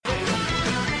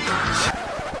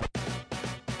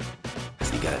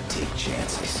gotta take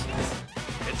chances.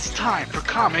 It's time for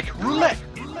Comic Roulette.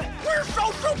 We're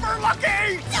so super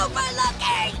lucky! Super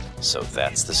lucky! So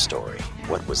that's the story.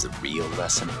 What was the real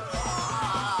lesson?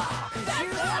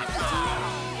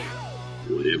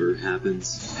 Whatever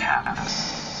happens,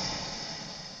 happens.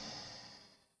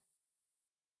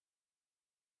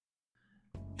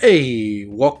 Hey,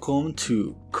 welcome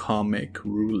to Comic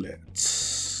Roulette,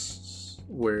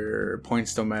 where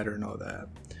points don't matter and all that.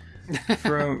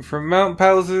 from Mount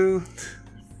Pauzu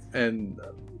And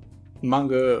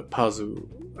Manga Pazu,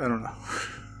 I don't know.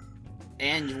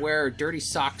 And where dirty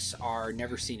socks are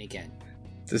never seen again.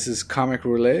 This is Comic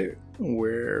Roulette,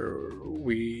 where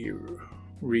we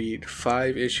read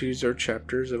 5 issues or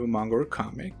chapters of a manga or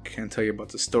comic and tell you about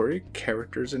the story,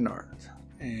 characters, and art.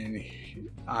 And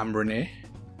I'm Renee.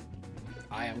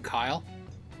 I am Kyle.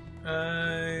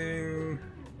 I'm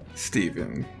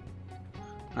Steven.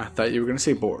 I thought you were going to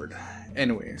say bored.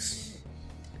 Anyways.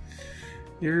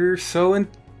 You're so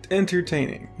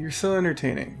entertaining. You're so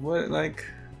entertaining. What, like,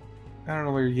 I don't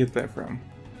know where you get that from.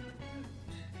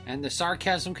 And the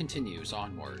sarcasm continues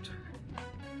onward.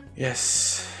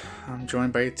 Yes, I'm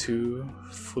joined by 2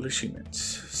 foolish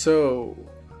humans. So,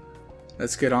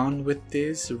 let's get on with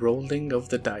this rolling of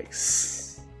the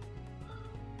dice.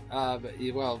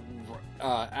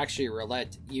 Actually,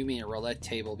 roulette. You mean a roulette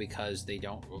table because they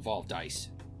don't revolve dice.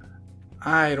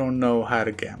 I don't know how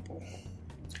to gamble.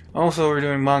 Also, we're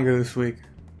doing manga this week.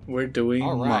 We're doing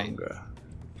All right. manga.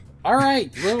 All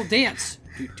right, little dance.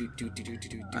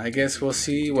 I guess we'll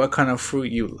see what kind of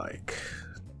fruit you like.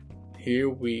 Here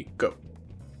we go.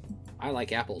 I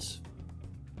like apples.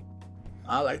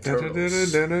 I like turtles.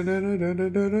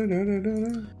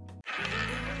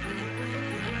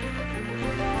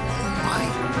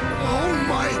 Oh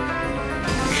my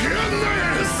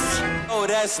goodness! Oh,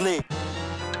 that's lit.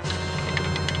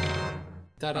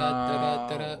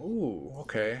 Da-da-da-da-da-da. Ooh,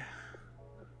 okay.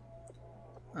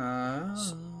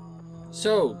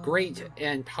 So great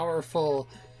and powerful.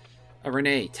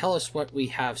 Renee, tell us what we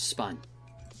have spun.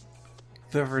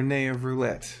 The Renee of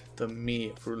Roulette. The me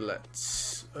of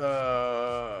roulettes.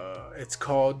 It's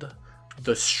called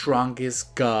The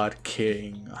Strongest God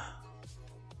King.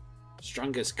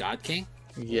 Strongest God King?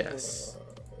 Yes.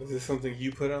 Is this something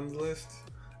you put on the list?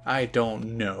 I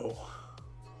don't know.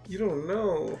 You don't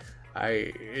know.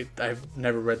 I've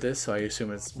never read this, so I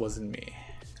assume it wasn't me.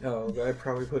 Oh, I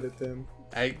probably put it then.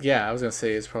 I was gonna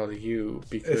say it's probably you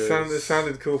because It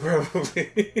sounded cool,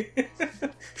 probably.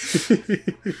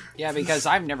 Yeah, because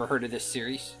I've never heard of this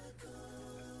series.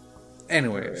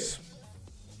 Anyways,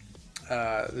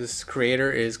 this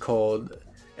creator is called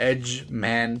Edge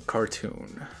Man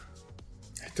Cartoon.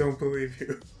 I don't believe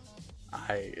you.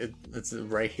 It's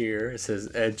right here. It says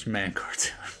Edge Man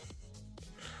Cartoon.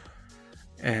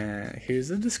 And here's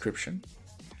the description.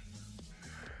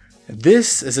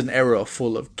 This is an era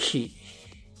full of ki.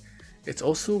 It's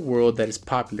also a world that is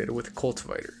populated with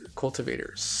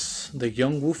cultivators. The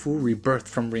young Wufu rebirthed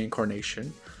from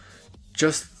reincarnation.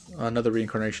 Just another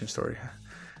reincarnation story.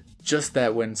 Just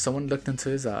that when someone looked into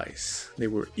his eyes, they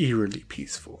were eerily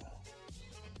peaceful.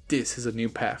 This is a new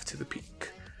path to the peak.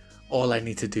 All I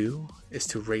need to do is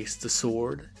to raise the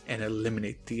sword and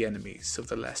eliminate the enemies of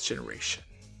the last generation.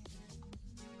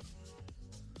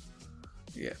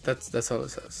 Yeah, that's all it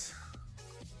says.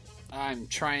 I'm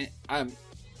trying.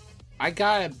 I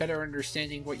got a better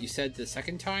understanding what you said the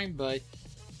second time, but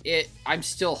I'm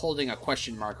still holding a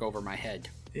question mark over my head.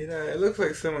 Yeah, it looks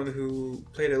like someone who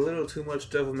played a little too much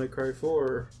Devil May Cry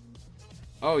 4.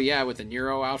 Oh yeah, with the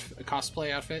Nero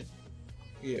cosplay outfit.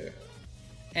 Yeah.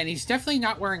 And he's definitely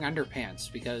not wearing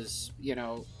underpants because,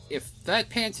 if that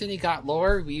pants any got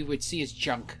lower, we would see his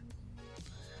junk.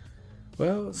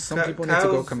 Well, some people need to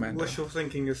go commando. Wishful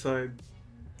thinking aside.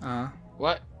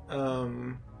 What?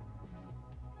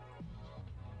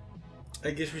 I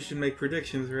guess we should make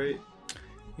predictions, right?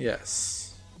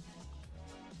 Yes.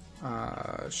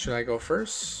 Should I go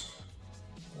first?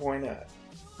 Why not?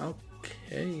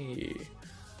 Okay.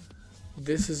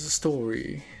 This is a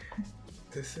story.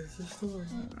 This is the story.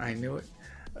 I knew it.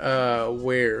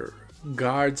 Where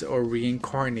gods are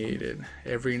reincarnated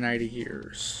every 90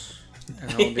 years.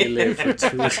 And only live for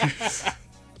 2 years.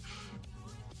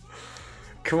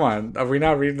 Come on, are we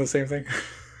not reading the same thing?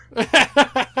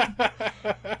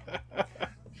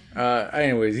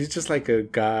 Anyways, he's just like a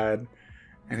god,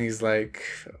 and he's like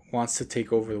wants to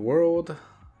take over the world,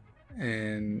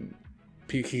 and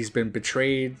he's been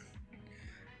betrayed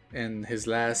in his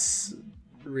last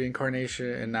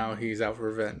reincarnation, and now he's out for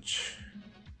revenge.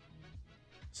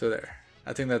 So there.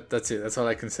 I think that's it. That's all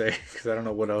I can say, because I don't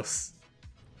know what else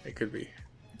it could be.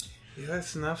 Yeah, that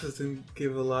synopsis didn't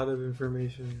give a lot of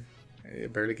information.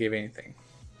 It barely gave anything.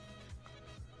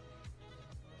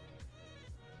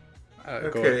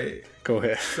 Okay. Go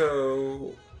ahead.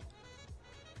 So,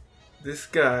 this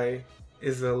guy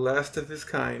is the last of his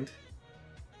kind.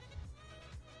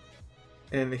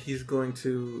 And he's going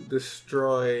to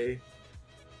destroy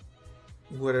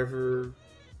whatever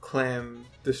clan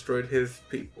destroyed his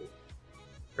people.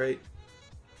 Right?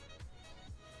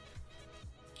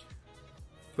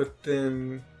 But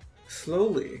then,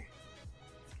 slowly,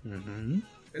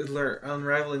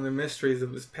 unraveling the mysteries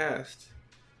of his past,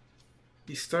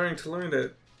 he's starting to learn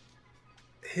that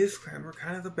his clan were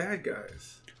kind of the bad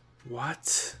guys.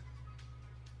 What?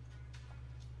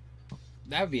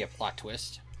 That would be a plot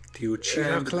twist. The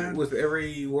Uchiha And clan? with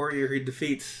every warrior he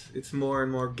defeats, it's more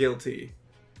and more guilty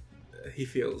he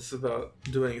feels about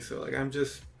doing so. Like, I'm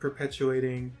just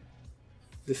perpetuating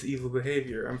this evil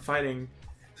behavior. I'm fighting.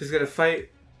 So he's got to fight.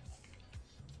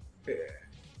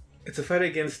 It's a fight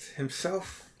against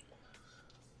himself.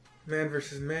 Man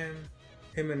versus man.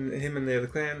 Him and the other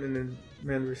clan, and then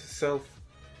man versus self.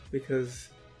 Because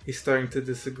he's starting to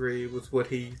disagree with what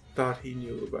he thought he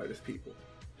knew about his people.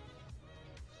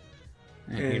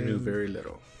 And he knew very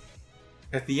little.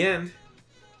 At the end,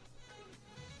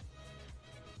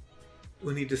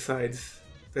 when he decides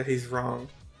that he's wrong,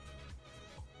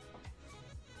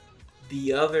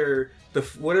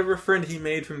 whatever friend he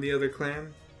made from the other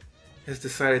clan has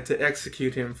decided to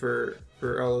execute him for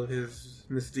all of his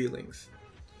misdealings.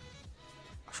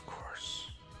 Of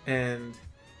course. And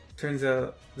turns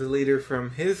out the leader from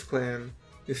his clan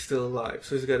is still alive,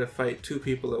 so he's got to fight two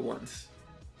people at once.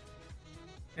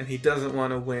 And he doesn't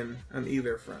want to win on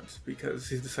either front because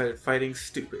he's decided fighting's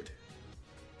stupid.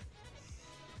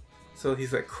 So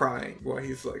he's like crying while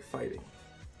he's like fighting.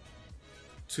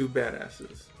 Two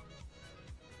badasses.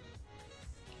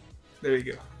 There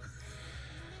you go.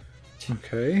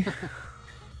 Okay.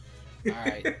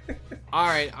 All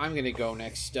right. I'm gonna go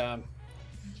next. I'm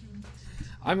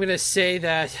gonna say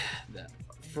that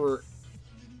for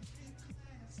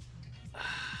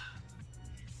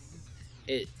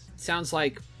it sounds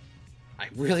like I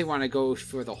really want to go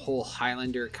for the whole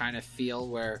Highlander kind of feel,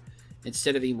 where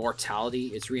instead of immortality,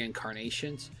 it's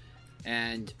reincarnations,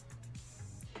 and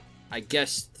I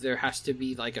guess there has to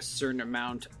be like a certain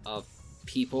amount of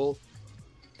people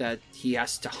that he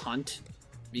has to hunt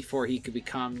before he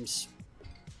becomes,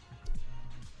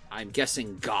 I'm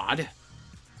guessing, God.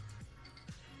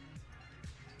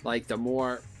 Like, the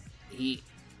more he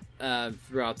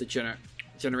throughout the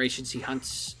generations he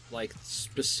hunts like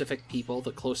specific people,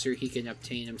 the closer he can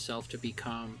obtain himself to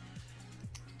become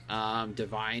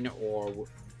divine, or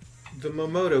The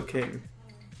Momoto King.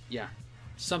 yeah,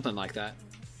 something like that.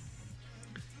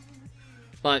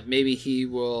 But maybe he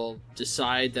will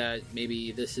decide that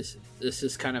maybe this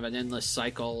is kind of an endless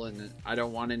cycle, and I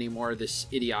don't want any more of this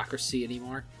idiocracy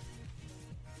anymore.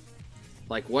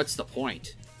 Like, what's the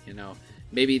point? You know,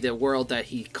 maybe the world that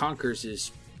he conquers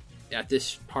is, at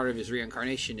this part of his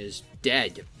reincarnation, is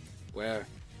dead. Where,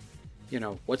 you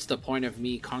know, what's the point of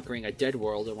me conquering a dead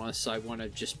world unless I want to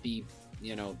just be,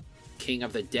 you know, king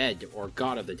of the dead or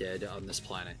god of the dead on this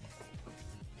planet?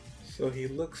 So he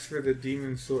looks for the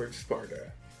demon sword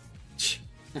Sparta.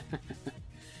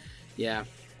 Yeah,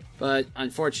 but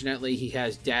unfortunately he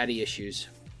has daddy issues.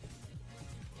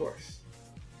 Of course.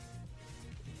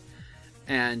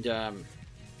 And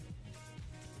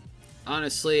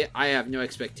honestly, I have no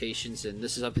expectations, and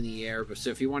this is up in the air. But so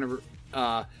if you want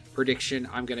a prediction,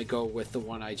 I'm going to go with the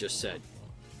one I just said.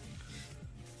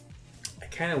 I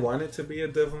kind of want it to be a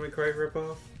Devil May Cry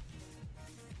ripoff.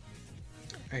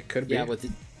 It could be. Yeah,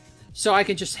 so I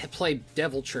can just play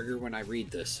Devil Trigger when I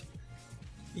read this.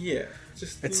 Yeah,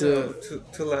 just It's to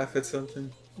laugh at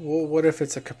something. Well, what if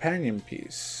it's a companion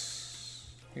piece?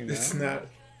 You know? It's not.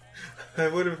 I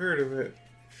would have heard of it.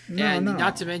 And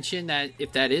not to mention that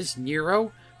if that is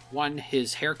Nero, one,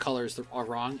 his hair colors are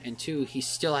wrong, and two, he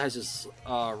still has his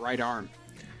right arm.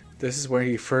 This is where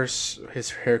his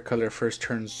hair color first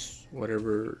turns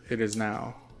whatever it is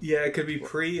now. Yeah, it could be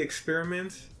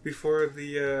pre-experiment before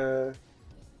the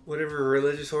whatever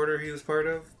religious order he was part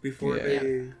of, before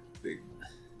they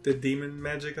the demon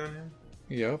magic on him.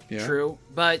 Yep, yeah. True,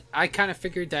 but I kind of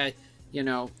figured that, you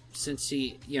know, since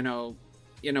he, you know,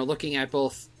 looking at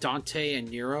both Dante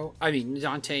and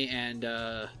Dante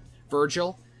and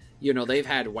Virgil, you know, they've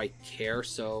had white hair,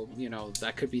 so, you know,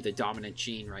 that could be the dominant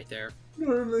gene right there.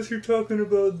 Not unless you're talking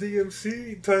about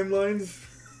DMC timelines.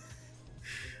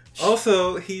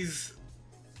 Also, he's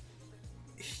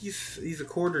a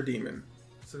quarter demon.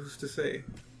 So who's to say?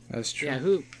 That's true. Yeah,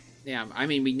 Yeah, I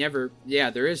mean, we never...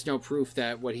 Yeah, there is no proof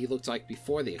that what he looked like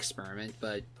before the experiment,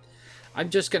 but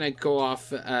I'm just going to go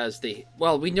off as the...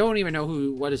 Well, we don't even know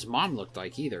what his mom looked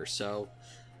like either, so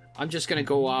I'm just going to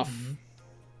go off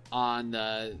on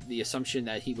the assumption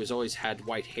that he was always had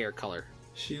white hair color.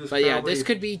 But yeah, this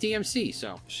could be DMC,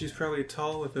 so... She's probably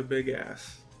tall with a big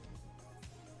ass.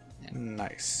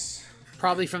 Nice.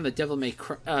 Probably from the Devil May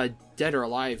Cry, Dead or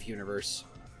Alive universe.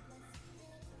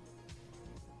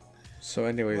 So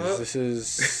anyways, this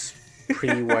is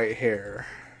pre-white hair.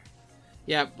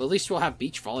 Yeah, at least we'll have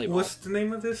beach volleyball. What's the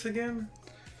name of this again?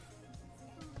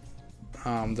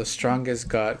 The Strongest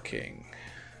God King.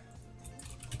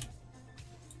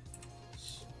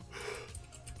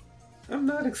 I'm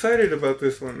not excited about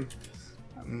this one.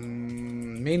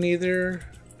 Me neither,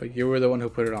 but you were the one who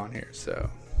put it on here, so...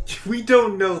 We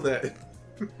don't know that.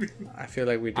 I feel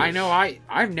like we do. I know,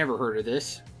 I've never heard of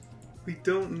this. We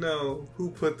don't know who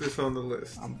put this on the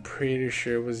list. I'm pretty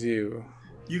sure it was you.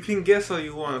 You can guess all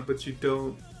you want, but you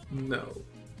don't know.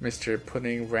 Mr.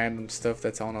 Putting random stuff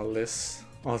that's on a list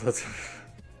all the time.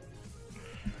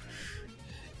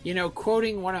 You know,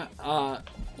 quoting one of,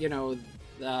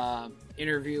 the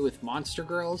interview with Monster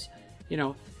Girls,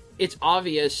 it's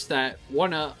obvious that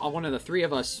one of the three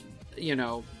of us,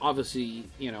 obviously,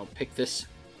 picked this.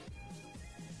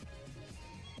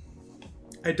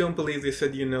 I don't believe they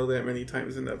said that many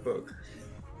times in that book.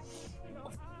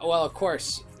 Well, of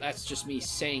course, that's just me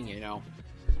saying,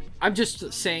 I'm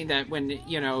just saying that when,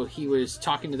 he was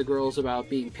talking to the girls about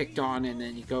being picked on, and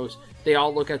then he goes, they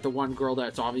all look at the one girl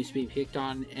that's obviously being picked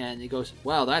on, and he goes,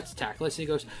 well, that's tactless. And he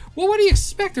goes, well, what do you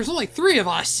expect? There's only three of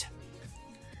us.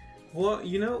 Well,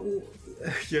 when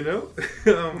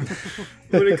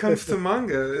it comes to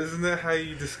manga, isn't that how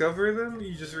you discover them?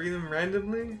 You just read them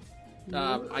randomly?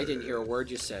 I didn't hear a word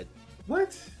you said.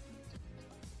 What?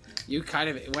 You kind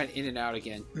of went in and out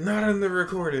again. Not on the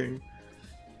recording.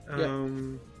 Yeah.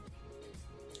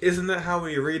 Isn't that how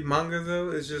we read manga, though?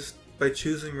 Is just by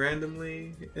choosing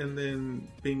randomly and then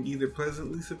being either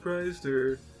pleasantly surprised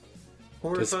or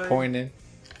horrified? Disappointed.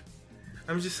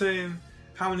 I'm just saying,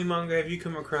 how many manga have you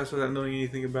come across without knowing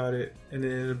anything about it and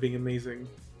it ended up being amazing?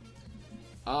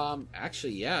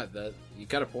 Actually, yeah, you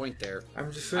got a point there.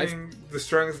 I'm just saying, the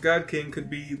Strongest God King could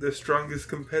be the strongest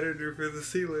competitor for the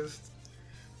C-list.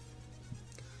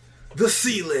 The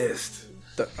C-list!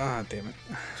 Damn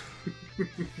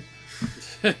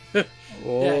it.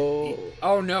 Oh. Yeah.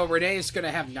 Oh no, Renee is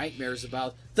gonna have nightmares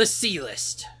about the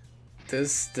C-list.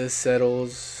 This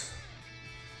settles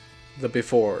the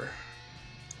before.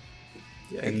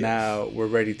 Yeah, and now we're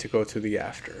ready to go to the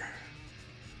after.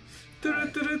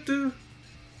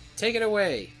 Take it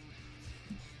away.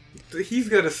 He's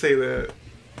got to say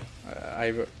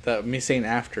that. Me saying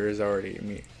after is already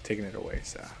me taking it away.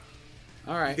 So.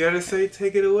 All right. You gotta say,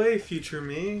 take it away, future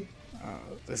me.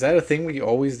 Is that a thing we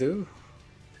always do?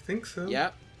 I think so.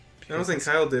 Yep. I don't think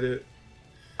Kyle did it.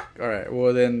 All right.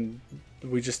 Well, then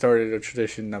we just started a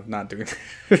tradition of not doing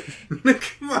it.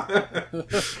 Come on.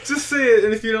 Just say it,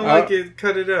 and if you don't like it,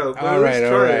 cut it out. But all right.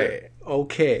 It.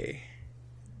 Okay.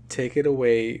 Take it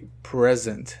away,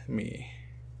 present me.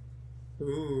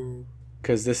 Ooh.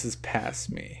 Because this is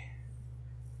past me.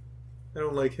 I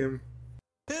don't like him.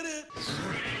 Hit it!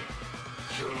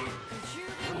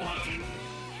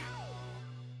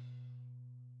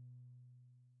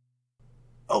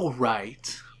 All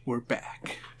right, we're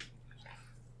back.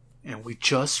 And we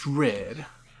just read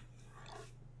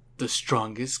The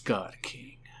Strongest God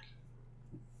King.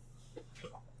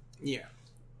 Yeah.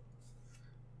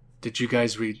 Did you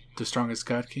guys read The Strongest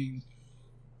God King?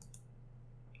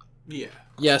 Yeah.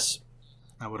 Yes.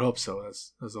 I would hope so.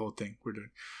 That's the whole thing we're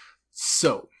doing.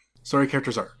 So, story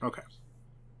characters are okay.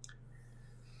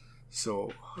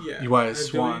 So, Yeah. you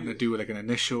guys want to do like an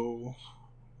initial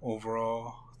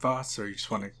overall thoughts, or you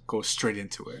just want to go straight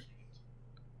into it?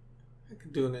 I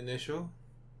could do an initial.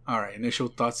 All right, initial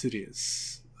thoughts it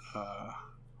is.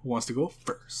 Who wants to go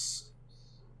first?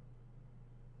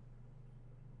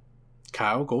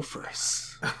 Kyle, go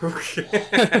first.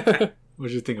 Okay. What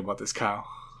did you think about this, Kyle?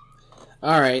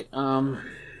 All right.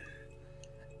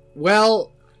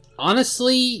 Well,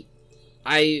 honestly,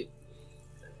 the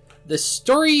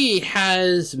story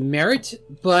has merit,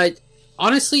 but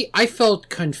honestly, I felt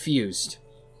confused.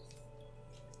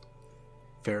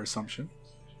 Fair assumption.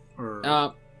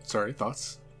 Or sorry,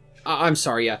 thoughts? I'm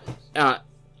sorry. Yeah.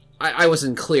 I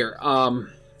wasn't clear.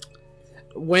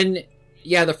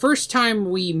 The first time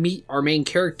we meet our main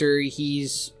character,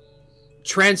 he's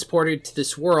transported to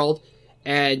this world,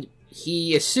 and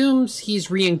he assumes he's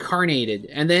reincarnated,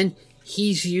 and then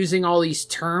he's using all these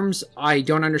terms I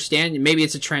don't understand. Maybe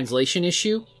it's a translation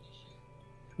issue.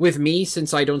 with me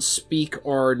since I don't speak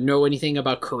or know anything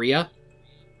about Korea.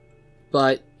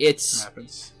 But it's...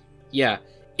 happens. Yeah.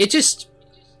 It just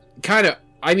kind of...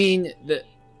 I mean,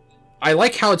 I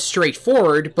like how it's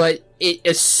straightforward, but it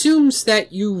assumes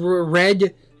that you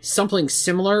read something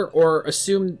similar or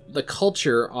assume the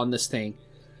culture on this thing.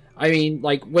 I mean,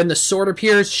 like, when the sword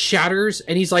appears, shatters,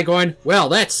 and he's like going, well,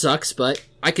 that sucks, but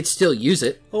I could still use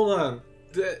it. Hold on.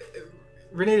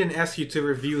 Renee didn't ask you to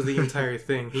review the entire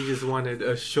thing. He just wanted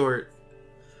a short,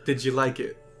 did you like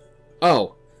it?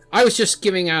 Oh, I was just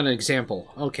giving out an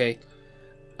example. Okay.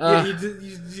 Yeah,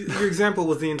 your example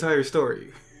was the entire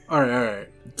story. Alright.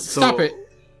 Stop it.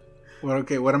 Well,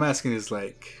 okay, what I'm asking is,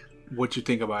 like, what you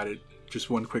think about it. Just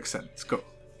one quick sentence. Go.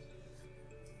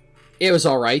 It was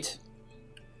alright.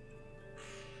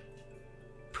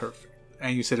 Perfect.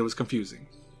 And you said it was confusing.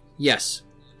 Yes.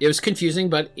 It was confusing,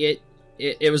 but it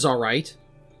was alright.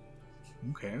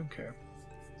 Okay.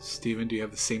 Steven, do you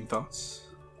have the same thoughts?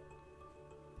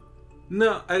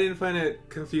 No, I didn't find it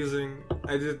confusing.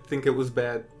 I did think it was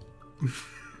bad.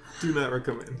 Do not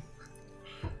recommend.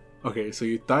 Okay, so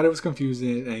you thought it was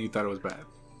confusing and you thought it was bad.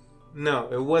 No,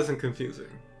 it wasn't confusing.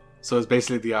 So it's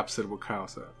basically the opposite of what Kyle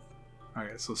said.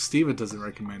 Alright, so Steven doesn't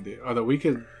recommend it. Although we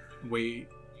could wait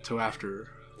till after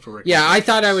for recommendation. Yeah, I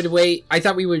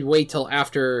thought we would wait till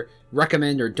after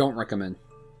recommend or don't recommend.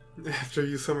 After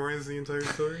you summarize the entire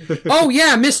story? Oh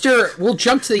yeah, Mr. We'll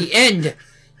jump to the end.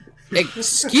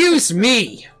 Excuse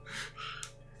me.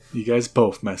 You guys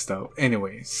both messed up.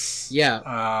 Anyways. Yeah.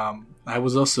 I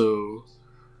was also...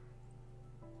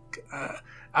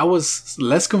 I was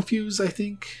less confused, I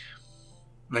think.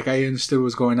 Like, I understood what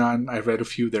was going on. I read a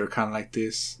few that are kind of like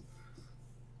this.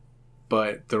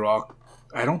 But they're all...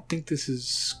 I don't think this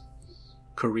is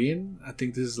Korean. I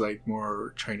think this is, like,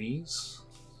 more Chinese.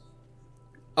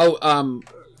 Oh,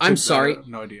 I'm sorry.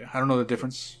 No idea. I don't know the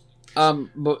difference.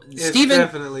 But It's Steven...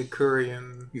 definitely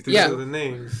Korean. You think Yeah. So the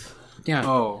names. Yeah.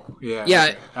 Oh, yeah. Yeah.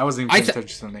 Okay. I wasn't even paying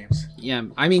attention to the names. Yeah,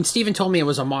 I mean, Steven told me it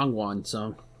was a Mongwon,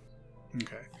 so...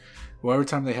 Okay. Well, every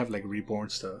time they have, like, reborn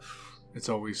stuff, it's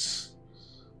always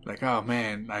like, oh,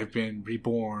 man, I've been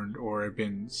reborn, or I've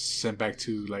been sent back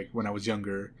to, like, when I was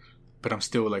younger, but I'm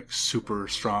still, like, super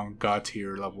strong god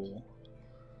tier level.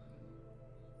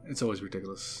 It's always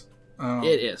ridiculous.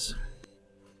 It is.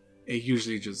 It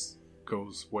usually just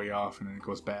goes way off and then it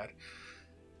goes bad.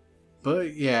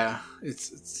 But, yeah,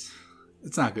 it's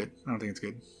not good. I don't think it's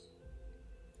good.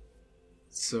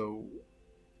 So,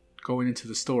 going into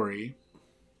the story...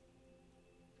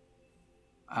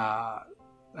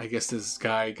 I guess this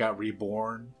guy got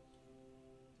reborn.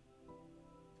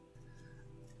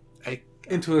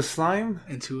 Into a slime?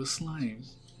 Into a slime.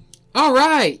 All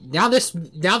right, now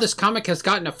this comic has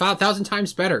gotten 1,000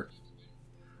 times better.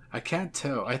 I can't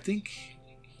tell. I think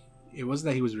it wasn't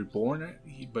that he was reborn,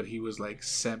 but he was like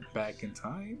sent back in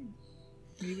time.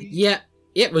 Maybe. Yeah,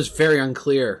 it was very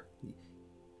unclear.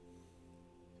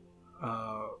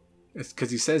 It's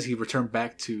because he says he returned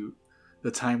back to the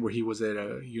time where he was at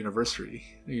a university.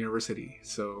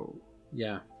 So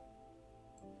Yeah.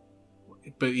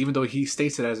 But even though he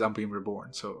states it as I'm being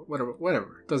reborn, so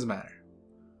whatever, doesn't matter.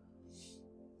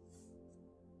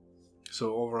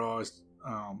 So overall,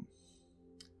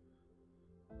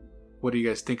 what do you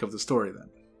guys think of the story then?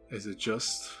 Is it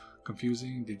just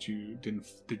confusing? Did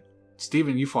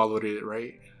Steven, you followed it,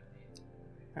 right?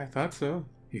 I thought so.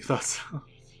 You thought so?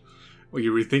 Well,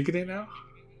 you're rethinking it now?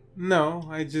 No,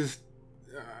 I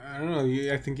don't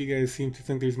know. I think you guys seem to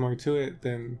think there's more to it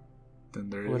than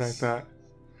There what I is. thought.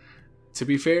 To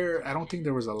be fair, I don't think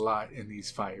there was a lot in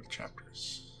these 5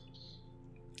 chapters.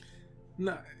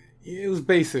 No, it was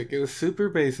basic. It was super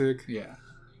basic. Yeah.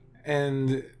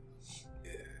 And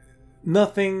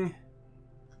nothing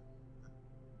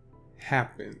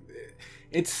happened.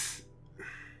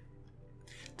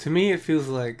 To me, it feels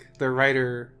like the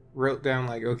writer wrote down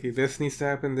like, okay, this needs to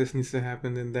happen,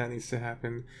 and that needs to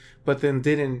happen, but then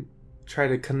didn't try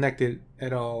to connect it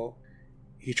at all.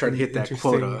 He tried to hit that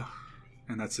Interesting. quota,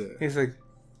 and that's it. It's like,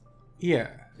 yeah,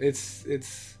 it's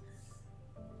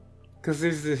because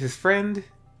there's his friend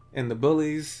and the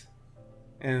bullies,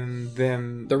 and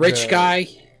then The rich guy.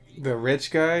 the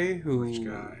rich guy who Rich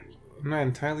guy I'm not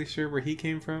entirely sure where he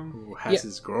came from. who has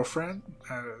his girlfriend?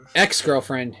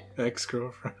 Ex-girlfriend.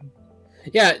 Ex-girlfriend?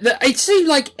 Yeah, it seemed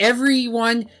like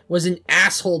everyone was an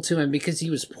asshole to him because he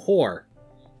was poor.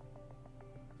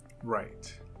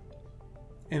 Right.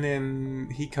 And then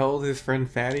he called his friend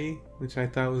Fatty, which I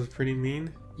thought was pretty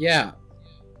mean. Yeah.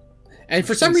 And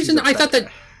for some Thinks he's reason, a I thought fat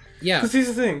that... Yeah. Because here's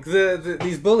the thing: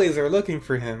 these bullies are looking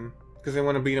for him because they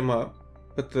want to beat him up,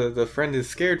 but the friend is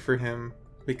scared for him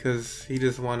because he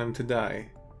just want him to die.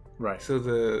 Right. So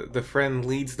the friend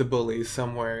leads the bullies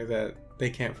somewhere that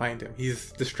they can't find him.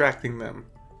 He's distracting them.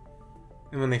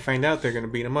 And when they find out, they're going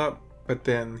to beat him up. But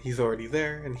then he's already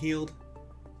there and healed.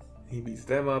 He beats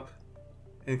them up.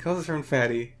 And calls his friend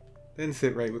Fatty. Didn't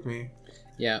sit right with me.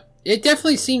 Yeah. It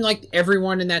definitely seemed like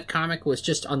everyone in that comic was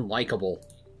just unlikable.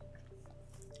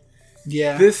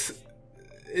 Yeah.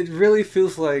 It really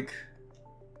feels like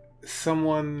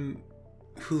someone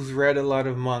who's read a lot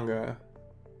of manga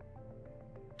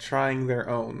trying their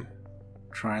own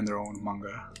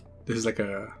manga. This is like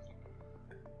a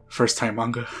first time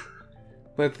manga.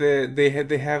 But they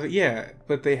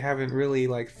haven't really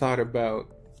like thought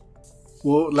about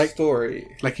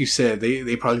story. Like you said,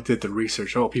 they probably did the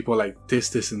research. Oh, people like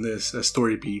this, and this as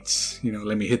story beats.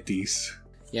 Let me hit these.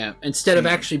 Yeah. Instead of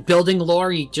actually building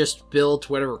lore, you just built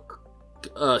whatever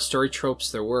story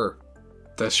tropes there were.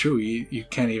 That's true. You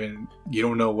can't even. You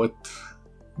don't know what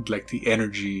like the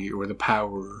energy or the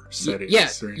power set is. Yeah,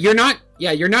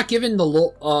 you're not given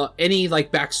the any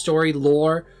like backstory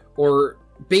lore or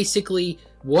basically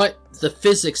what the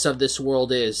physics of this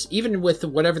world is, even with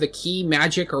whatever the key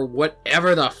magic or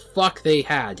whatever the fuck they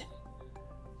had.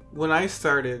 When I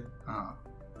started,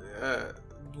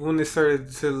 when they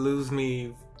started to lose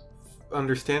me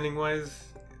understanding wise,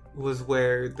 was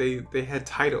where they had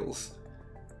titles,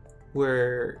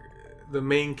 where the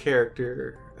main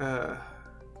character,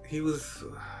 he was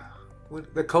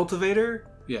the cultivator.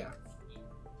 Yeah.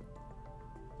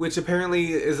 Which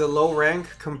apparently is a low rank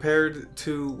compared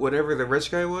to whatever the rich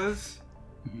guy was.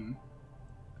 Mm-hmm.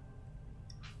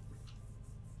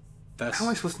 How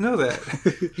am I supposed to know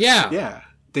that? Yeah. Yeah.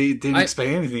 They didn't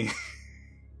explain anything.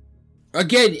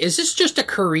 Again, is this just a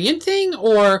Korean thing,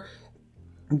 or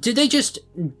did they just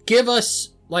give us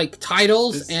like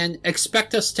titles and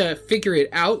expect us to figure it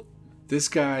out? This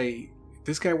guy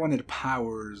wanted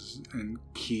powers and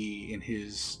ki in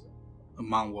his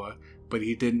manhwa, but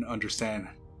he didn't understand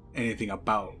anything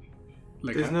about.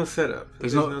 Like, there's no setup.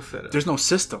 There's no setup. There's no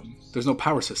system. There's no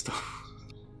power system.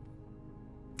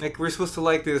 Like, we're supposed to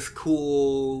like this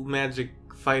cool magic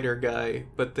fighter guy,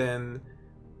 but then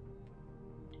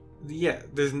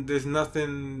there's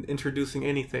nothing introducing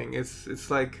anything. It's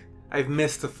like I've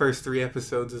missed the first 3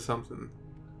 episodes or something.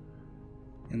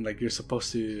 And like you're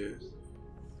supposed to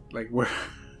like where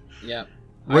Yeah.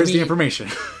 Where's the information?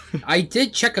 I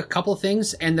did check a couple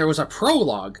things, and there was a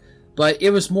prologue, but it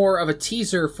was more of a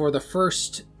teaser for the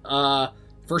first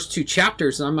 2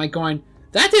 chapters, and I'm like going,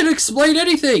 that didn't explain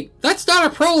anything! That's not a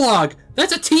prologue!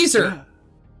 That's a teaser!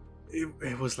 Yeah.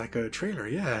 It was like a trailer,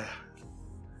 yeah.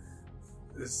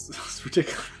 It's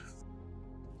ridiculous.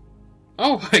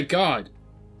 Oh my god.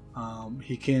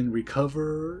 He can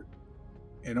recover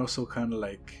and also kind of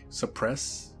like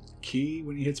suppress ki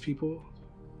when he hits people.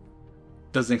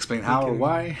 Doesn't explain how or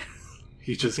why.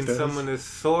 He just can does. summon his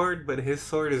sword, but his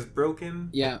sword is broken.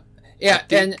 Yeah. I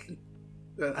think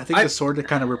the sword that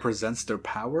kind of represents their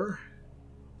power,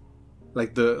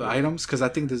 like the items. Because I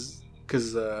think there's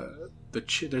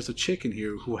a chick in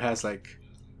here who has like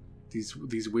these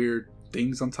weird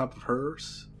things on top of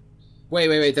hers.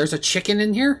 Wait. There's a chicken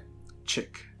in here?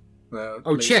 Chick.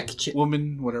 Chick.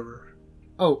 Woman, whatever.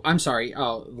 Oh, I'm sorry.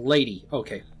 Oh, lady.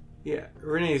 Okay. Yeah,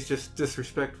 Renee's just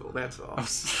disrespectful, that's all.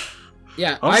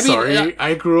 Yeah, I'm sorry.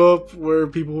 I grew up where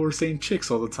people were saying chicks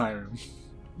all the time.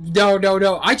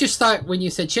 No. I just thought when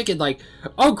you said chicken, like,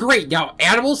 oh great, now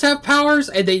animals have powers,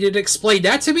 and they didn't explain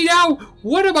that to me now?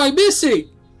 What am I missing?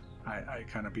 I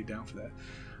kind of be down for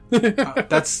that.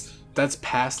 That's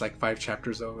past like 5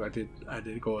 chapters though. I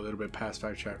did go a little bit past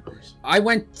 5 chapters. I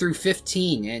went through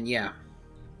 15, and yeah.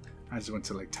 I just went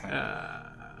to like 10.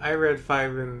 I read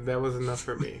 5 and that was enough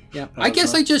for me. Yeah, I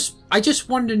guess I just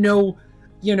wanted to know,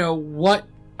 what.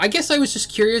 I guess I was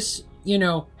just curious,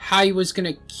 how he was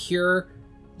gonna cure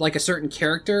like a certain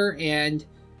character, and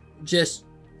just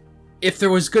if there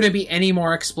was gonna be any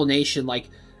more explanation. Like,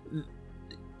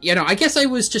 I guess I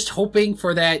was just hoping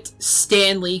for that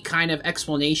Stan Lee kind of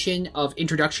explanation of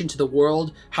introduction to the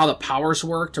world, how the powers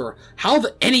worked, or how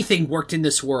anything worked in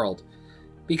this world.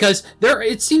 Because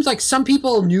it seems like some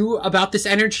people knew about this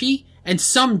energy, and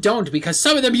some don't, because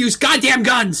some of them use goddamn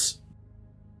guns!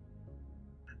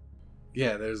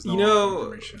 Yeah, there's no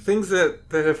information. Things that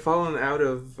have fallen out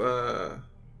of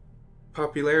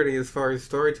popularity as far as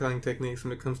storytelling techniques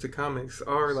when it comes to comics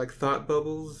are like thought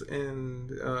bubbles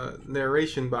and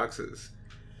narration boxes.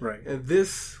 Right. And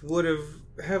this would have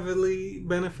heavily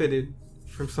benefited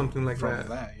from something like that.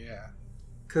 From that, yeah.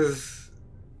 Because...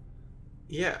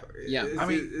 Yeah. I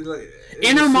mean,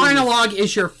 inner monologue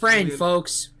is your friend,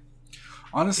 folks.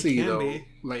 Honestly, though,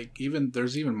 like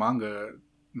there's even manga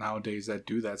nowadays that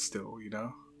do that still.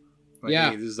 Like,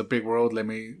 Yeah. hey, this is a big world. Let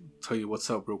me tell you what's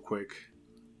up real quick.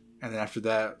 And then after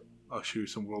that, I'll show you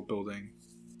some world building.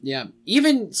 Yeah.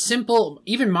 Even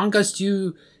mangas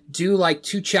do like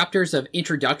 2 chapters of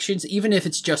introductions, even if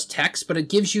it's just text, but it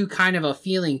gives you kind of a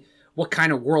feeling what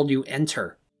kind of world you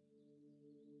enter.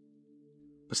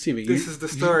 But Stevie, This is the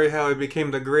story how I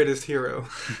became the greatest hero.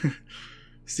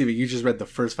 Stevie, you just read the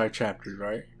first 5 chapters,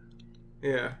 right?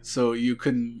 Yeah. So you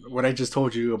couldn't. What I just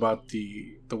told you about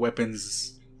the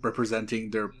weapons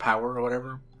representing their power or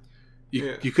whatever,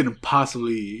 you couldn't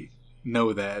possibly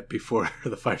know that before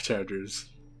the 5 chapters.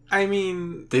 I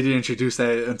mean, They didn't introduce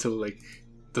that until like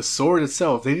the sword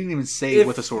itself. They didn't even say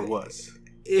what the sword was.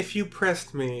 if you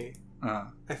pressed me,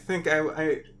 I think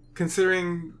I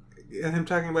considering him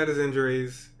talking about his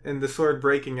injuries and the sword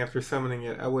breaking after summoning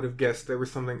it, I would have guessed there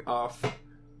was something off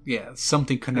Yeah,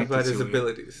 something connected about to his it.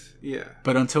 abilities. Yeah.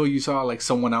 But until you saw like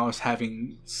someone else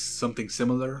having something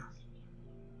similar,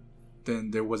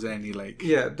 then there wasn't any like.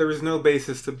 Yeah, there was no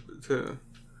basis to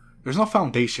There's no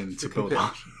foundation to build compare.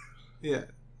 on. Yeah.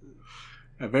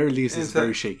 At very least, it's Anti-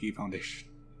 very shaky foundation.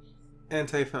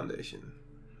 Anti-foundation.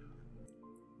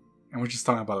 And we're just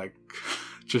talking about like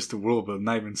just the world, but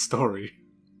not even story.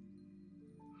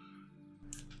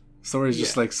 Story is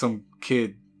just like some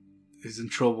kid is in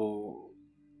trouble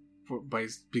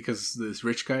because this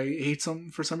rich guy hates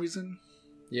him for some reason.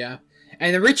 Yeah.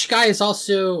 And the rich guy is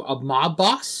also a mob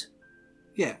boss?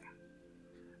 Yeah.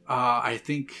 I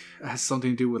think it has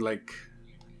something to do with like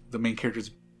the main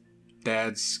character's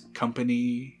dad's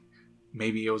company.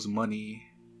 Maybe he owes money.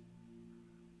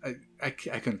 I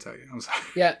couldn't tell you. I'm sorry.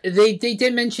 Yeah, they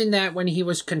did mention that when he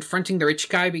was confronting the rich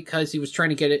guy because he was trying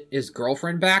to get his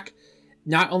girlfriend back,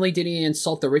 not only did he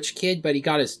insult the rich kid, but he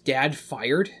got his dad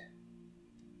fired.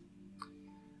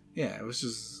 Yeah, it was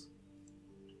just...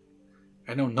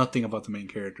 I know nothing about the main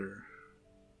character.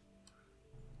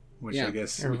 Which I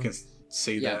guess we can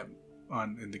say that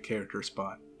in the character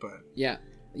spot, but... Yeah.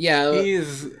 He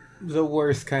is the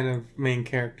worst kind of main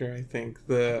character, I think.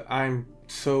 I'm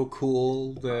so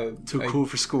cool. Cool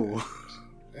for school.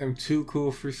 I'm too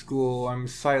cool for school. I'm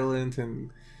silent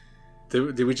and...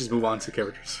 Did we just move on to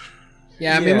characters?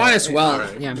 Yeah, I mean, might as well.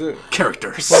 Right. Yeah.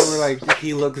 Characters. People were like,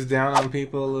 he looks down on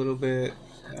people a little bit.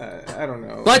 I don't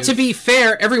know. But to be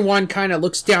fair, everyone kind of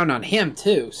looks down on him,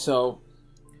 too, so...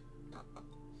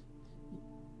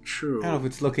 True. I don't know if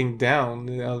it's looking down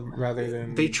rather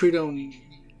than... They treat him...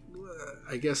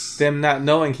 I guess... them not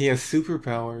knowing he has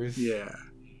superpowers. Yeah.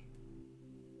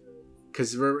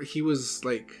 Because he was,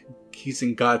 like... He's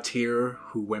in God tier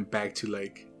who went back to,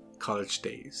 like, college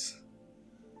days.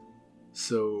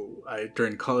 So,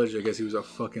 during college, I guess he was a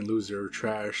fucking loser,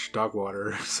 trash, dog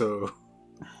water, so...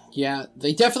 Yeah,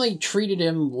 they definitely treated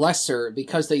him lesser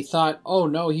because they thought, oh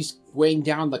no, he's weighing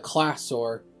down the class,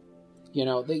 or... You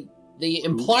know, they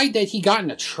implied that he got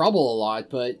into trouble a lot,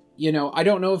 but, you know, I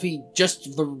don't know if he just...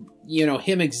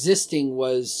 him existing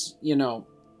was,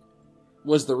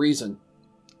 was the reason.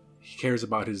 He cares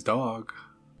about his dog.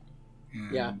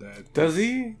 And Yeah. Does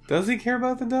he? Does he care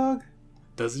about the dog?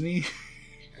 Doesn't he?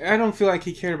 I don't feel like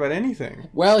he cared about anything.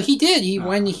 Well, he did.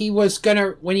 When he went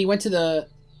to the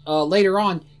later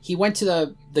on, he went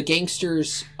to the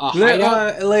gangsters'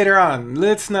 hideout. Later on.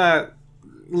 Let's not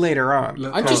later on.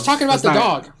 I'm just talking about the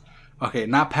dog. Okay,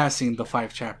 not passing the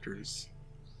 5 chapters.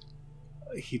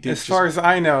 He did. As far as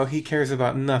I know, he cares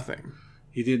about nothing.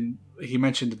 He didn't. He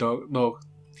mentioned the dog. No,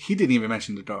 he didn't even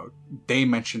mention the dog. They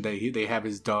mentioned that they have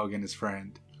his dog and his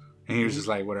friend, and he was just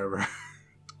like, whatever.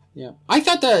 Yeah, I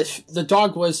thought the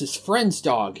dog was his friend's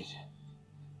dog.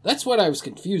 That's what I was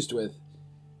confused with.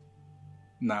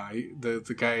 Nah,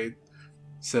 the guy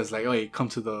says like, "Oh, hey, come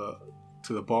to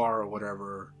the bar or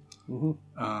whatever."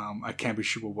 Mm-hmm. I can't be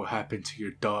sure what will happen to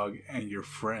your dog and your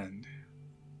friend.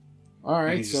 All right,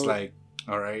 And he's just like,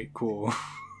 all right, cool.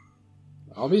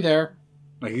 I'll be there.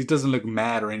 Like, he doesn't look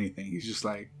mad or anything. He's just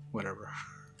like, whatever.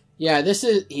 Yeah, this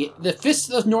is the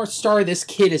Fist of the North Star. This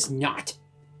kid is not.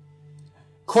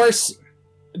 Of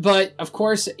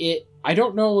course, I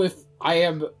don't know if I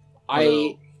am.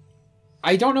 I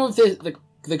don't know if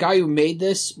the guy who made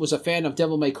this was a fan of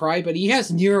Devil May Cry, but he has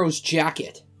Nero's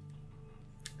jacket.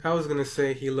 I was gonna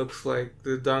say he looks like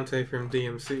the Dante from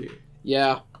DMC.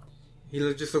 Yeah. He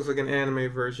just looks like an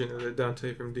anime version of the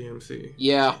Dante from DMC.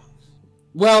 Yeah.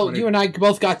 Well, you and I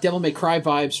both got Devil May Cry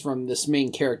vibes from this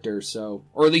main character, so...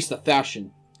 Or at least the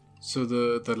fashion. So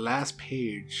the last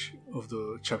page of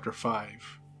the chapter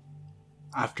 5,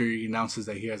 after he announces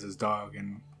that he has his dog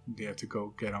and they have to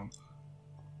go get him,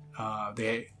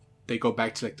 they go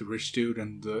back to like the rich dude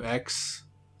and the ex,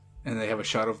 and they have a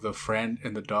shot of the friend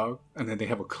and the dog, and then they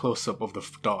have a close-up of the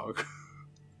dog.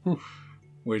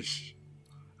 which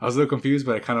I was a little confused,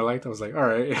 but I kind of liked. I was like, all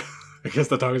right, I guess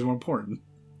the dog is more important.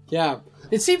 Yeah.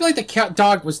 It seemed like the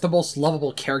dog was the most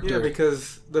lovable character. Yeah,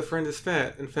 because the friend is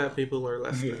fat, and fat people are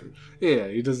less than. Yeah,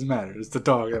 it doesn't matter. It's the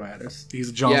dog that matters.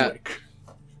 He's John Wick.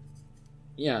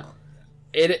 Yeah.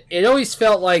 It always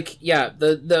felt like,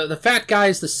 the fat guy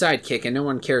is the sidekick, and no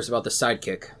one cares about the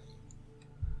sidekick.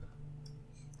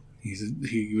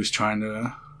 He was trying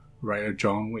to write a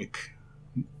John Wick.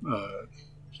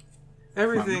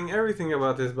 Everything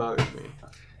about this bothers me.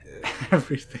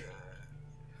 Everything.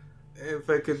 If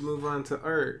I could move on to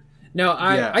art. No,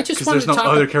 I just wanted to there's talk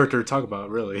no other character to talk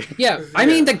about, really. Yeah, I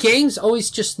mean, the gangs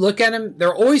always just look at him.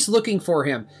 They're always looking for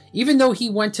him. Even though he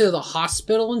went to the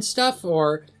hospital and stuff,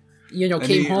 or,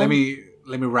 came home.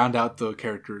 Let me round out the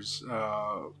characters.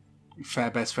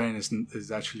 Fat Best Friend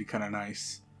is actually kind of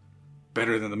nice.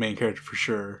 Better than the main character, for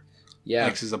sure. Yeah.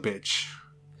 X is a bitch.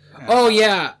 Oh,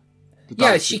 yeah.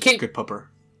 Yeah, she came... Good pupper.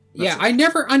 Yeah, I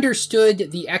never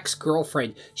understood the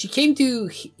ex-girlfriend. She came to,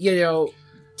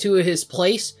 to his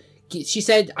place. She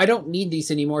said, I don't need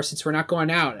these anymore since we're not going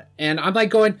out. And I'm like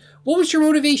going, what was your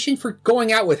motivation for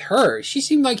going out with her? She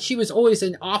seemed like she was always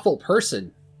an awful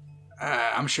person.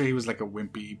 I'm sure he was like a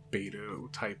wimpy beta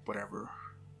type, whatever.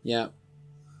 Yeah.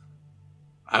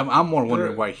 I'm more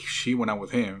wondering why she went out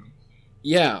with him.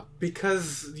 Yeah.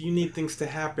 Because you need things to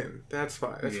happen. That's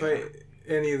why. That's why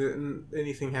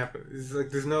anything happens. It's like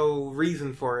there's no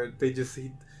reason for it.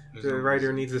 The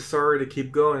writer needs a story to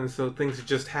keep going, so things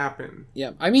just happen.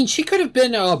 Yeah, I mean, she could have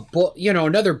been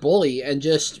another bully and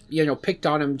just picked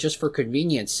on him just for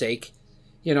convenience sake,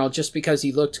 just because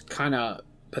he looked kind of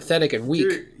pathetic and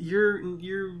weak. You're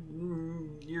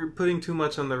putting too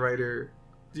much on the writer.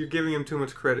 You're giving him too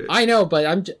much credit. I know, but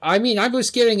I was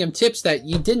giving him tips that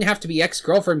you didn't have to be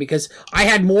ex-girlfriend because I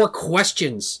had more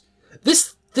questions.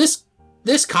 This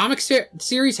comic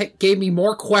series gave me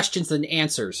more questions than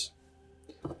answers.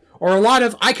 Or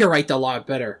I could write a lot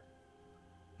better.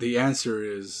 The answer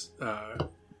is,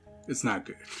 it's not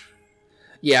good.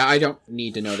 Yeah, I don't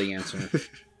need to know the answer. But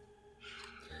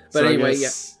So anyway,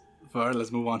 All right,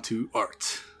 let's move on to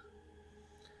art.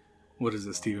 What is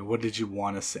it, Steven? What did you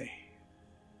want to say?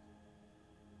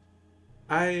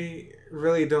 I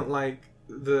really don't like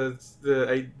the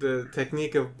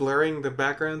technique of blurring the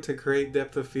background to create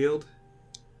depth of field.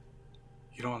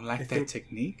 You don't like that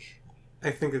technique?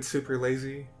 I think it's super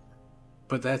lazy.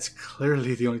 But that's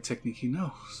clearly the only technique he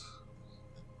knows.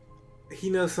 He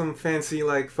knows some fancy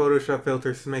Photoshop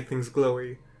filters to make things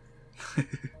glowy.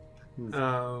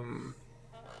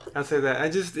 I'll say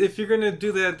that. If you're gonna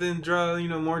do that, then draw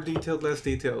more detailed, less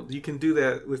detailed. You can do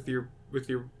that with your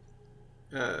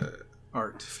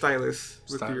art stylus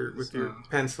with your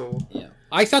pencil. Yeah,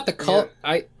 I thought the color.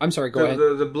 Yeah. I'm sorry. Go ahead.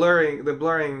 The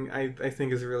blurring, I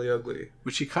think is really ugly.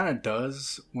 Which he kind of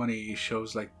does when he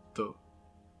shows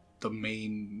the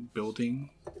main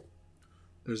building.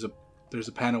 There's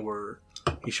a panel where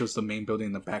he shows the main building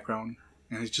in the background,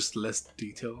 and it's just less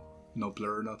detail, no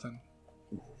blur, nothing.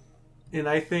 And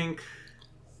I think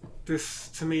this,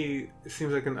 to me,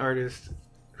 seems like an artist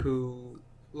who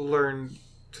learned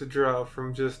to draw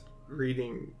from just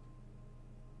reading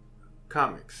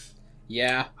comics.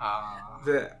 Yeah. I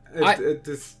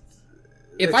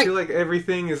feel like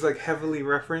everything is heavily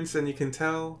referenced, and you can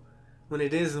tell when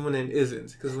it is and when it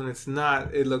isn't. Because when it's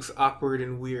not, it looks awkward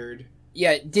and weird.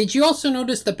 Yeah. Did you also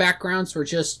notice the backgrounds were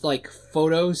just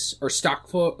photos or stock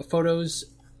photos?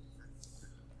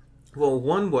 Well,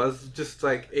 one was just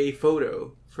a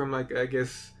photo from I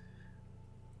guess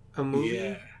a movie.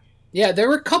 Yeah. Yeah, there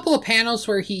were a couple of panels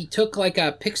where he took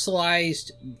a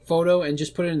pixelized photo and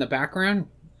just put it in the background.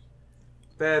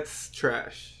 That's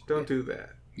trash. Don't do that.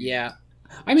 Yeah.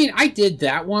 I mean, I did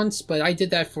that once, but I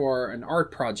did that for an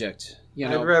art project.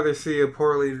 I'd rather see a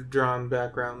poorly drawn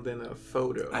background than a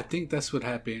photo. I think that's what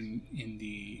happened in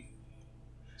the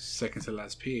second to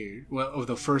last period. Well, of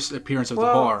the first appearance of the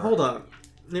bar. Hold on.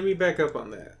 Let me back up on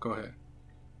that. Go ahead.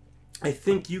 I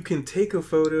think you can take a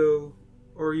photo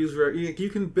or you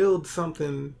can build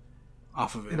something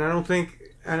off of it, and I don't think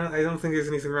there's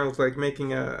anything wrong with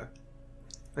making a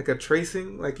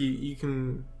tracing. You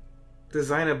can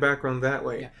design a background that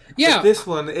way. Yeah. But this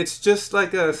one, it's just a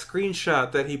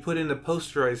screenshot that he put in a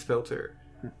posterized filter.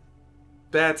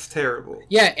 That's terrible.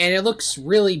 Yeah, and it looks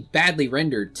really badly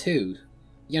rendered too.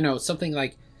 Something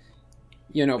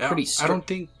pretty. I don't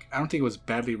think it was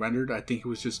badly rendered. I think he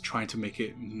was just trying to make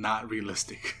it not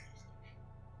realistic.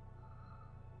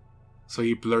 So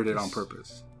he blurred it on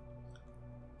purpose.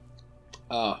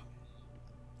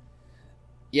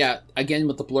 Yeah, again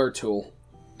with the blur tool.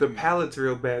 The palette's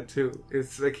real bad too.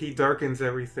 It's he darkens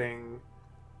everything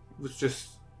with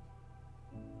just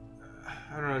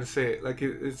I don't know how to say it. Like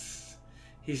it's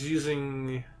he's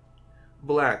using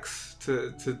blacks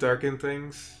to darken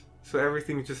things, so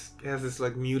everything just has this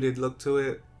like muted look to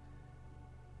it.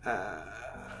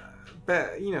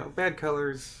 Bad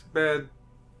colors, bad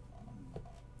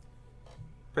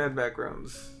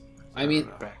backgrounds. I mean,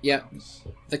 don't know. yeah,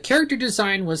 the character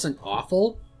design wasn't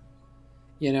awful.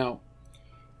 You know,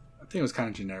 I think it was kind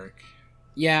of generic.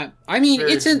 yeah. I mean,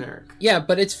 Very it's in. generic. Yeah,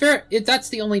 but it's fair. That's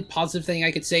the only positive thing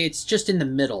I could say. It's just in the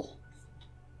middle.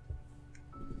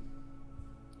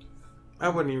 I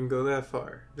wouldn't even go that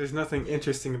far. There's nothing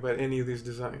interesting about any of these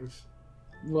designs.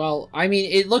 Well, I mean,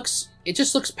 it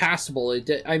just looks passable.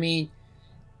 I mean,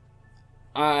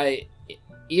 the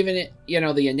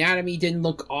anatomy didn't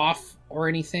look off or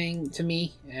anything to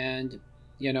me, and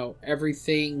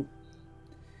everything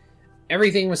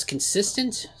was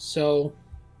consistent. So,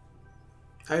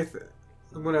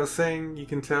 when I was saying you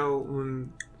can tell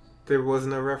when there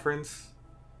wasn't a reference,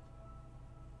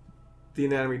 the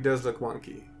anatomy does look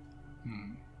wonky.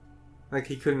 Like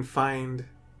he couldn't find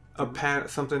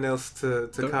something else to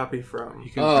copy from You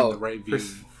can find the right view.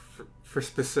 for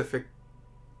specific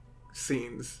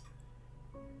scenes.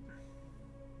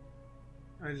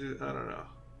 I don't know.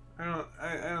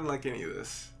 I don't like any of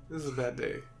this. This is a bad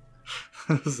day.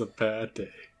 This is a bad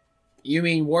day. you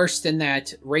mean worse than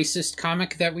that racist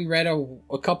comic that we read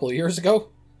a couple of years ago?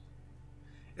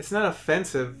 It's not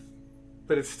offensive,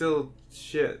 but it's still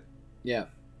shit. Yeah.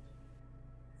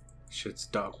 Shit's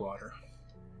dog water.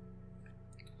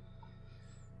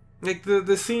 Like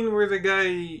the scene where the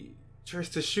guy tries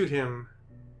to shoot him.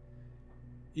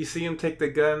 You see him take the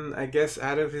gun, I guess,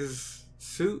 out of his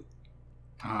suit.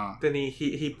 Then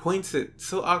he points it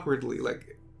so awkwardly,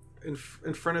 like in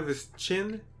front of his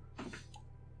chin.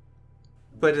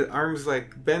 But the arms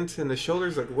like bent and the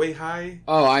shoulders like way high.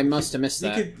 Oh, I must have missed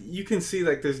that. You can see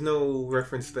like there's no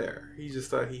reference there. He just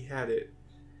thought he had it.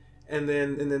 And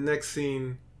then in the next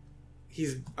scene,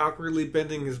 he's awkwardly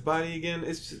bending his body again.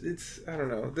 It's I don't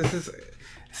know.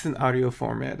 It's an audio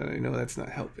format, and I know that's not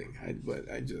helping.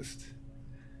 But I just.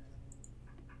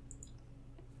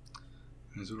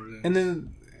 That's what it is. And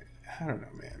then I don't know,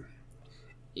 man.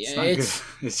 It's Yeah, not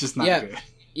good. It's just not good.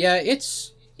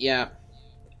 Yeah.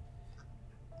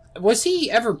 Was he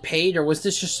ever paid, or was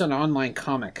this just an online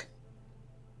comic?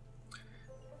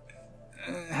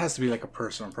 It has to be like a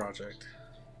personal project.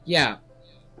 Yeah.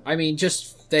 I mean,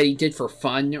 just that he did for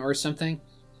fun or something?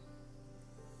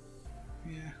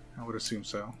 Yeah, I would assume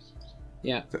so.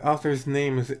 Yeah. The author's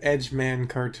name is Edgeman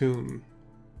Cartoon.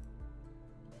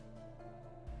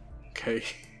 Okay.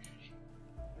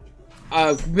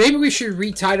 Maybe we should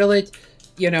retitle it,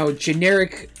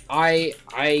 generic, I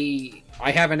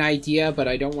have an idea, but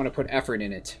I don't want to put effort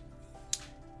in it.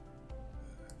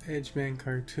 Edgeman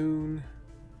Cartoon.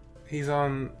 He's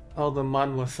on all the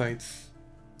manhwa sites.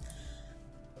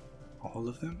 All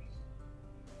of them?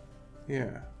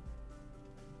 Yeah.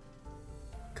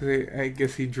 Because I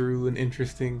guess he drew an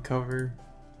interesting cover.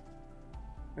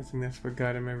 I think that's what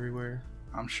got him everywhere.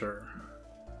 I'm sure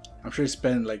he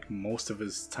spent like most of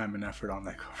his time and effort on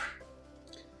that cover.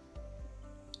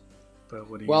 But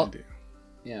what are you gonna do?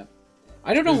 Yeah.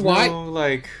 I don't know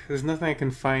why. There's nothing I can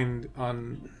find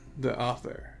on the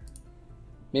author.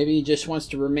 Maybe he just wants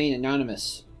to remain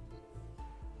anonymous.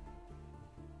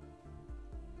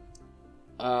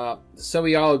 So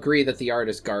we all agree that the art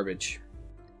is garbage.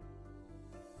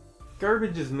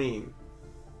 Garbage is mean.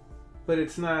 But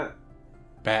it's not...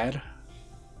 Bad?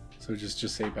 So just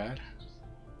say bad?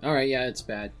 Alright, yeah, it's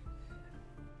bad.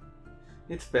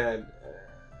 It's bad.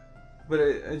 But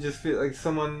I just feel like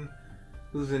someone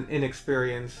who's an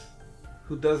inexperienced,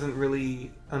 who doesn't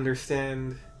really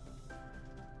understand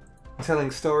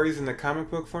telling stories in the comic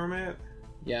book format.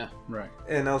 Yeah. Right.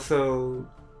 And also,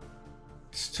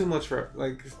 it's too much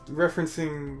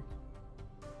referencing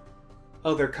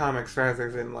other comics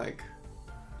rather than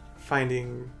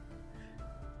finding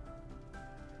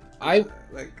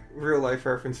real life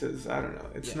references. I don't know.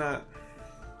 It's not.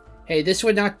 Hey, this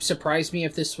would not surprise me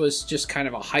if this was just kind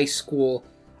of a high school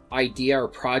idea or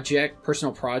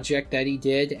personal project that he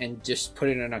did, and just put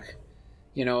it in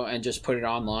and just put it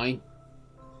online.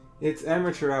 It's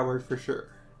amateur hour for sure.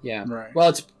 Yeah. Right.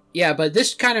 Well, but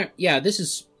this kind of,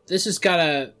 this has got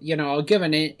a, I'll give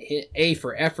an A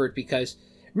for effort, because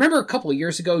remember a couple of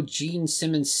years ago, Gene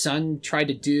Simmons' son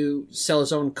tried to sell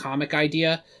his own comic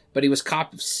idea, but he was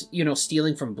caught,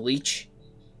 stealing from Bleach.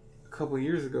 A couple of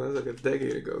years ago, that was like a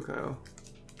decade ago, Kyle.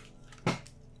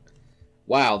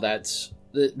 Wow,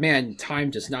 time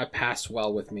does not pass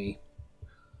well with me.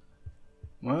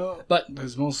 Well, but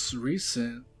his most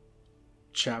recent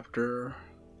chapter,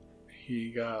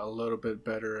 he got a little bit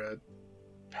better at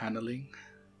paneling.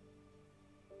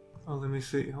 Oh, let me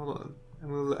see. Hold on. I'm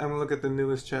gonna look at the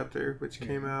newest chapter, which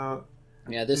came out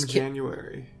Yeah, this in kid.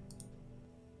 January.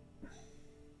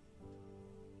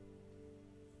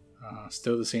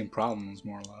 Still the same problems,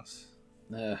 more or less.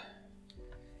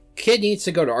 Kid needs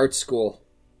to go to art school.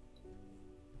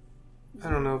 I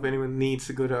don't know if anyone needs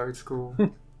to go to art school.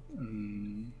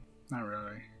 Not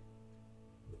really.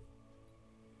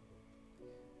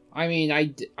 I mean,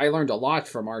 I learned a lot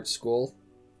from art school.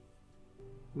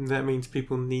 That means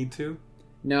people need to.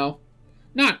 No,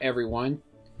 not everyone,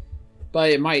 but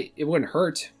it wouldn't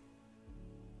hurt.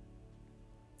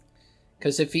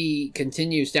 Because if he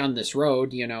continues down this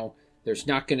road, there's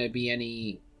not going to be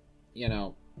any,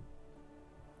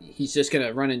 he's just going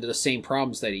to run into the same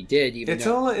problems that he did. It's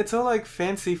all like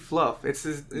fancy fluff. It's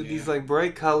these like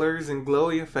bright colors and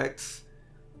glowy effects.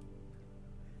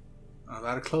 A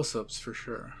lot of close-ups for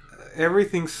sure.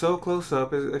 Everything's so close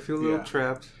up. I feel a little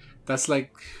trapped. That's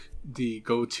like the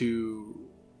go-to.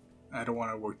 I don't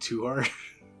want to work too hard.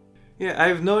 Yeah, I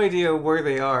have no idea where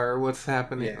they are or what's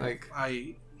happening. Yeah. Like,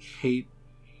 I hate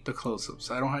the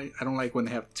close-ups. I don't like when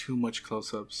they have too much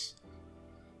close-ups.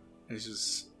 It's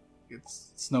just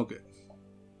it's no good.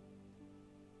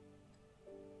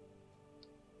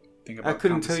 Think about I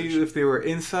couldn't tell you if they were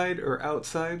inside or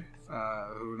outside.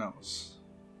 Who knows?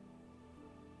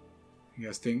 You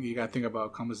gotta think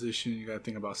about composition. You gotta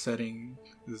think about setting.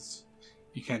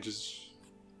 You can't just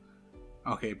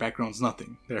background's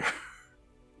nothing there.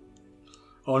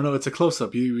 Oh no, it's a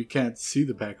close-up. We can't see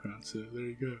the background, so there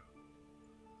you go.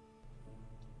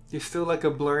 There's still like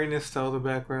a blurriness to all the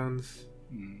backgrounds.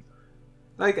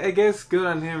 Like, I guess good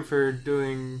on him for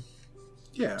doing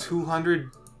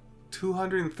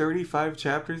 235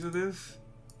 chapters of this.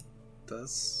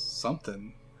 That's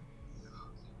something.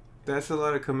 That's a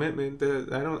lot of commitment.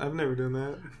 I've never done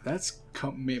that. That's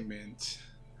commitment.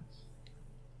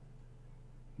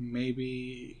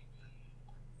 Maybe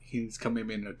he needs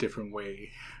commitment in a different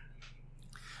way.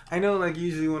 I know, like,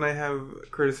 usually when I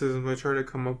have criticism, I try to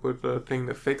come up with a thing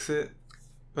to fix it.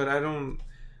 But I don't...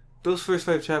 Those first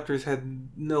 5 chapters had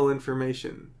no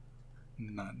information.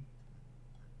 None.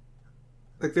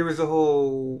 Like, there was a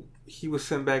whole... He was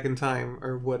sent back in time,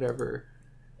 or whatever.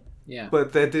 Yeah.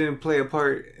 But that didn't play a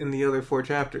part in the other 4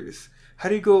 chapters. How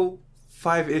do you go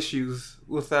 5 issues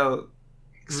without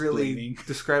really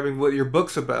describing what your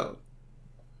book's about?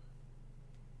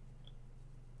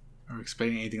 Or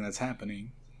explaining anything that's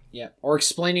happening. Yeah, or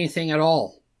explain anything at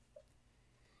all.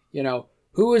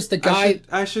 Who is the guy?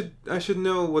 I should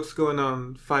know what's going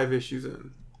on 5 issues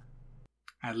in.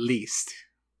 At least.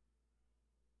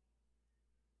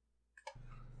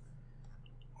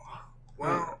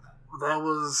 Well, that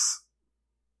was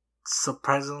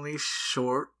surprisingly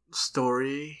short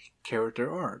story character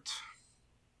art.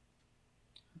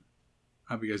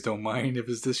 I hope you guys don't mind if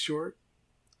it's this short.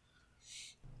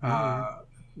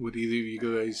 Would either of you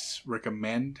guys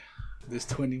recommend this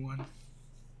to anyone?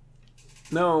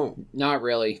 No. Not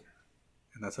really.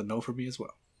 And that's a no for me as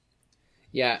well.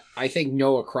 Yeah, I think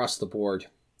no across the board.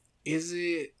 Is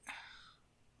it...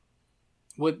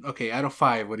 out of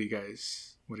 5, what do you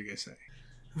guys say?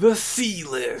 The C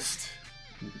list.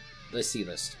 The C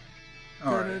list.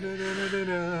 Alright.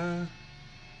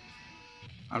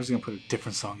 I'm just gonna put a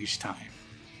different song each time.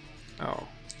 Oh.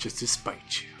 Just to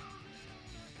spite you.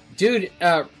 Dude,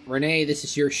 Renee, this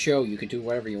is your show. You can do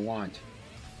whatever you want.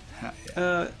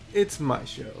 It's my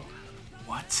show.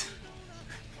 What?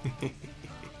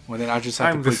 Well, then I'll just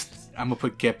have I'm gonna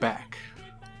put Get Back.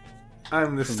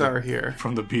 I'm the star here.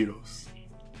 From the Beatles.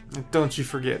 Don't you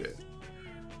forget it.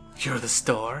 You're the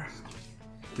star?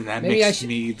 Then that makes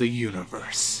me the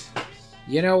universe.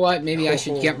 You know what? Maybe I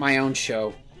should get my own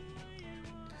show.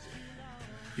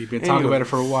 You've been talking about it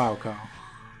for a while, Kyle.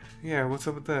 Yeah, what's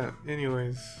up with that?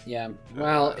 Anyways. Yeah,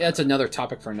 well, that's another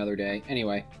topic for another day.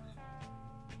 Anyway.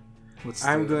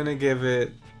 I'm going to give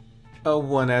it a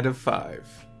 1 out of 5.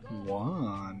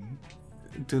 1?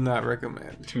 Do not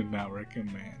recommend. Do not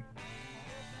recommend.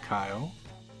 Kyle?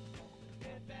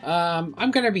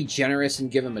 I'm going to be generous and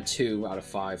give him a 2 out of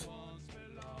 5.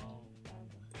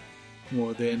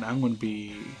 Well, then I'm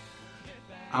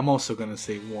also going to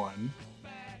say 1.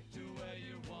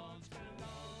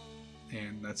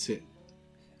 And that's it.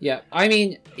 Yeah, I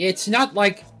mean, it's not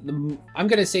like... I'm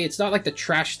going to say it's not like the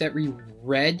trash that we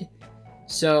read.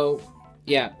 So,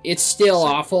 yeah, it's still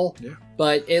awful. Yeah.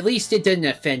 But at least it didn't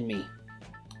offend me.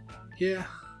 Yeah.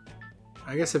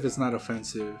 I guess if it's not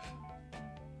offensive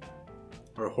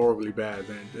or horribly bad,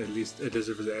 then at least it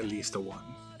deserves at least a 1.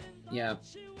 Yeah.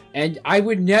 And I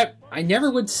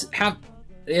never would have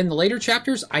in the later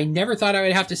chapters, I never thought I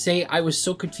would have to say I was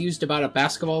so confused about a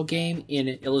basketball game in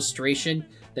an illustration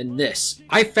than this.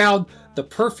 I found the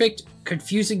perfect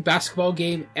confusing basketball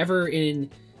game ever in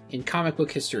comic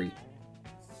book history.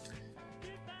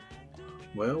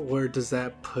 Well, where does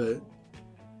that put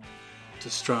the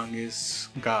strongest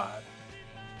god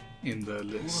in the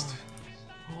list?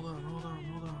 Hold on.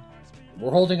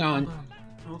 We're holding on.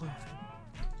 Hold on.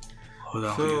 Hold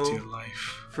on So- to your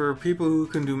life. For people who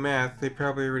can do math, they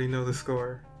probably already know the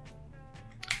score.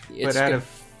 It's But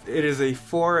good. it is a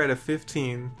 4 out of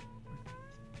 15.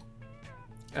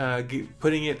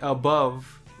 Putting it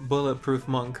above Bulletproof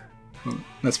Monk,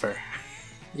 That's fair.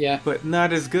 Yeah, but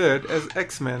not as good as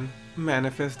X-Men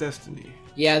Manifest Destiny.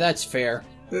 yeah, that's fair.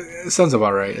 It sounds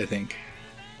about right, I think.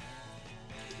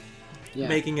 Yeah.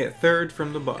 Making it third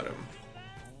from the bottom.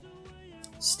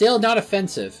 Still not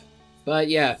offensive, but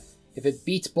yeah, if it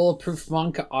beats Bulletproof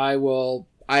Monk, I will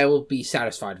be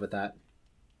satisfied with that.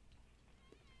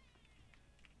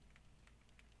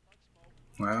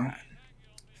 Well,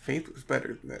 Faith was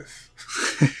better than this.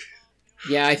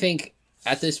 Yeah, I think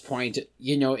at this point,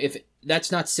 if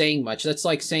that's not saying much. That's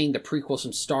like saying the prequels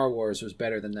from Star Wars was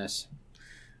better than this.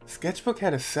 Sketchbook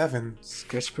had a 7.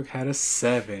 Sketchbook had a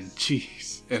 7.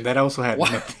 Jeez. And that also had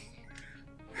What? nothing.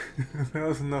 That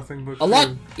was nothing but A lot,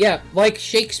 true. yeah, like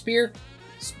Shakespeare,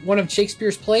 one of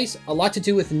Shakespeare's plays, a lot to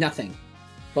do with nothing.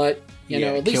 But, Yeah,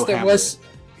 at least kill there Hamlet. was...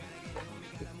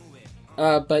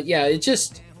 but yeah, it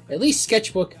just... At least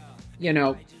Sketchbook,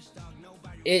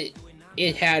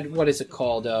 it had, what is it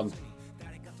called? A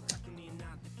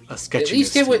sketchiness At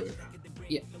least it to would... it.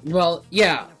 Yeah, well,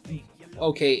 yeah.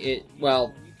 Okay, it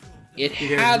You guys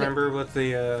had... remember what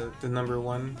the number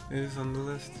 1 is on the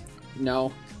list?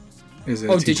 No. Is it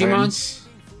Oh, Teen Digimon?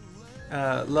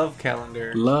 Titans? Love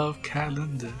Calendar. Love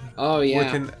Calendar. Oh,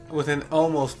 yeah. With an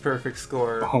almost perfect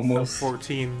score. Almost. Of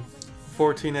 14.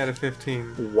 14 out of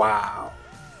 15. Wow.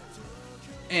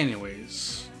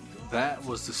 Anyways, that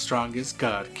was the strongest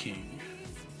God King.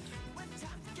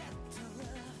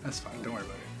 That's fine, don't worry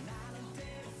about it.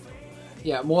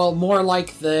 Yeah, well, more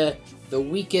like the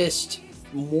weakest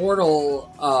mortal,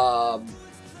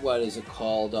 what is it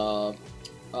called?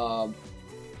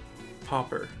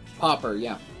 Popper. Popper,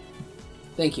 yeah.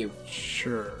 Thank you.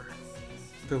 Sure.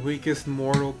 The weakest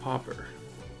mortal Popper.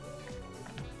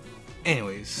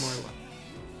 Anyways, More like.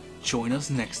 join us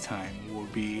next time. We'll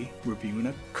be reviewing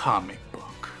a comic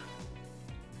book.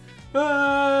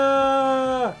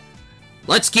 Ah!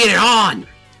 Let's get it on!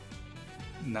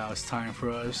 Now it's time for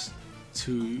us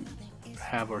to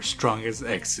have our strongest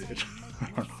exit. I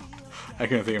don't know. I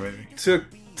can't think of anything.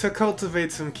 To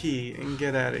cultivate some ki and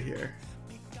get out of here.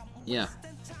 Yeah.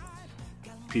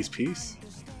 Peace, peace.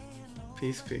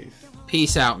 Peace, peace.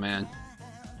 Peace out, man.